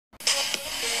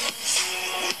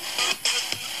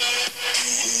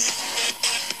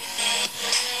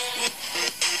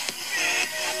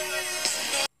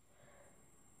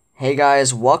Hey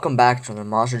guys, welcome back to another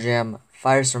Monster Jam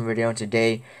Firestorm video, and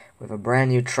today we have a brand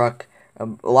new truck, a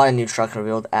lot of new trucks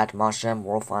revealed at Monster Jam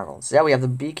World Finals. So yeah, we have the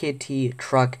BKT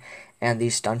truck and the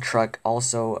stunt truck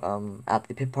also at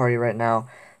the pit party right now.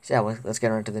 So yeah, let's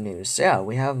get into the news. So yeah,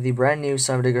 we have the brand new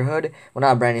Son of a Digger hood. Well,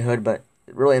 not a brand new hood, but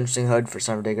really interesting hood for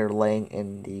Son of a Digger laying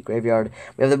in the graveyard.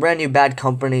 We have the brand new Bad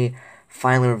Company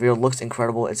finally revealed. Looks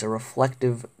incredible. It's a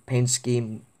reflective paint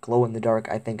scheme, glow in the dark,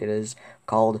 I think it is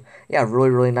called. Yeah,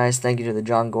 really nice. Thank you to the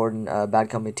John Gordon Bad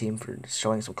Company team for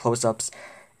showing some close-ups,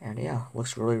 and yeah,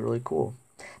 looks really cool.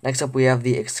 Next up, we have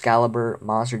the Excaliber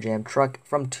Monster Jam truck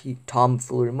from Tom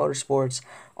Foolery Motorsports,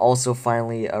 also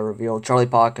finally revealed. Charlie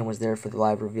Pauken was there for the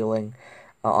live revealing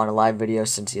on a live video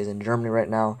since he is in Germany right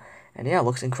now, and yeah,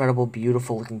 looks incredible,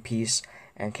 beautiful looking piece,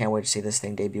 and can't wait to see this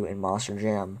thing debut in Monster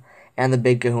Jam. And the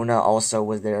Big Kahuna also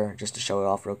was there just to show it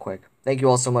off real quick. Thank you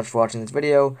all so much for watching this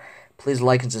video. Please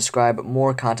like and subscribe.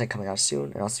 More content coming out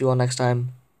soon, and I'll see you all next time.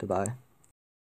 Goodbye.